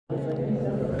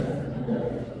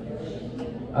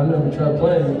I've never tried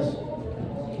playing this.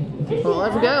 Well,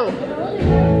 let's go.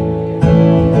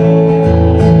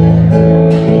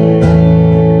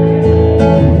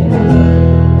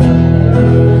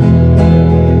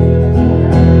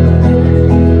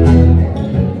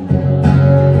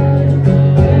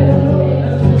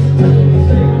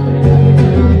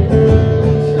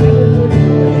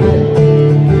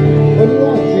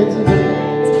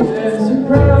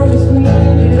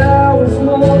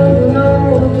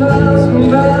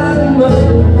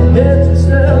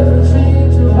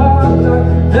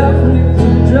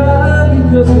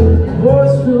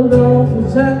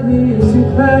 Exactly as you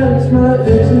passed my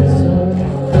exit sign.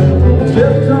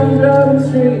 Kept on driving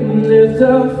straight and left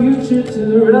our future to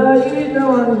the right. Now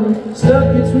I'm stuck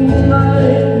between my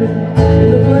head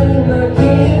and the blame I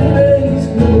can't face.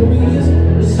 Memories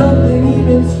or something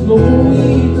even smoking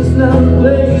weed does not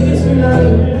replace. And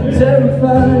I'm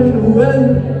terrified of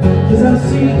weather, cause I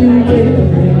see you in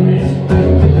things.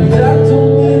 Doc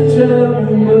told me to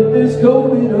travel, but there's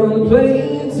COVID on the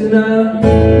planes. And I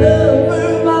love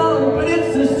her mom, but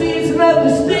it's the season of the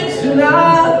sticks. And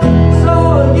I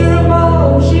saw your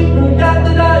mom, she forgot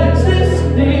that I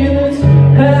existed. It's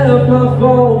half my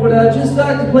fault, but I just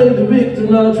like to play the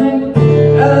victim. I'll drink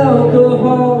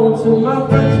alcohol till my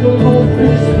friends come home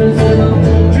Christmas. And I'll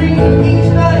dream each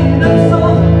night of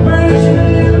some version of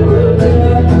you that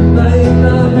I might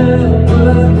not have, but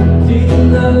I did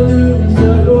not lose. I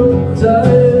go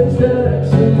tired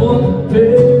tracks in one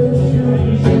pair of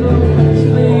shoes. You know,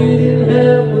 split in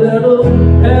half, but that'll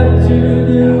have to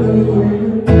do.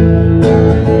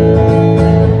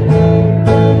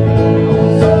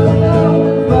 So long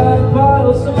if I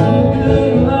pile something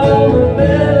good and on the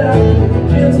bed, I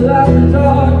cancel out the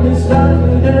darkness, I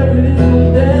think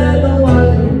everything dead. No,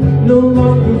 I'm no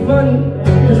longer funny,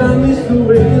 cause I miss the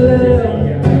way you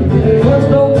laugh. Once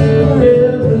told me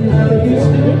forever, now you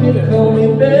still can call me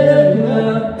back. And I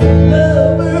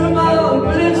love her mom,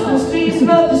 but it's the season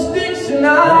of the sticks. And I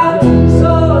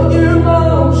saw your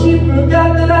mom, she forgot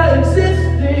that I existed.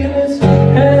 It's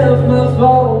half my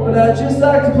fault, but I just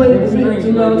like to play the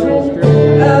victim. I'll drink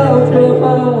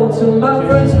alcohol till my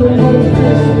friends come home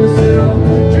Christmas. And I'll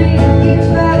dream each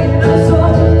night of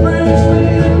some version of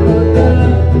you that I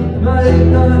might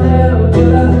not have,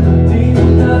 but I did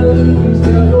not lose. I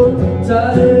go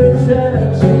tired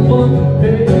tracks in one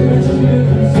pair of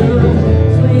shoes. And I'm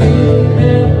sleeping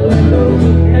half, but I don't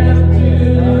have to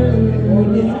do.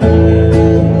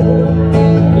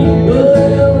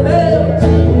 Well, have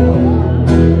to.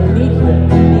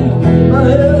 My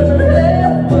other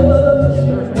half was.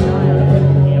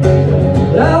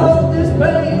 I hope this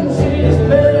pain she's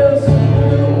passed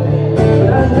through, but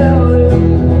I doubt it.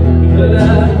 But I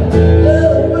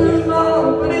love her mom,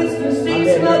 but it's the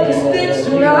season of the sticks.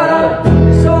 And I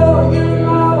saw your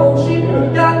mom, she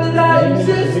forgot that I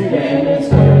existed. It's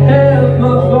half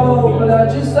my fault, but I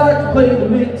just like to play the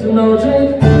victim. I'll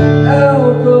drink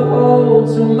alcohol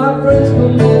till my friends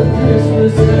come home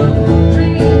Christmas.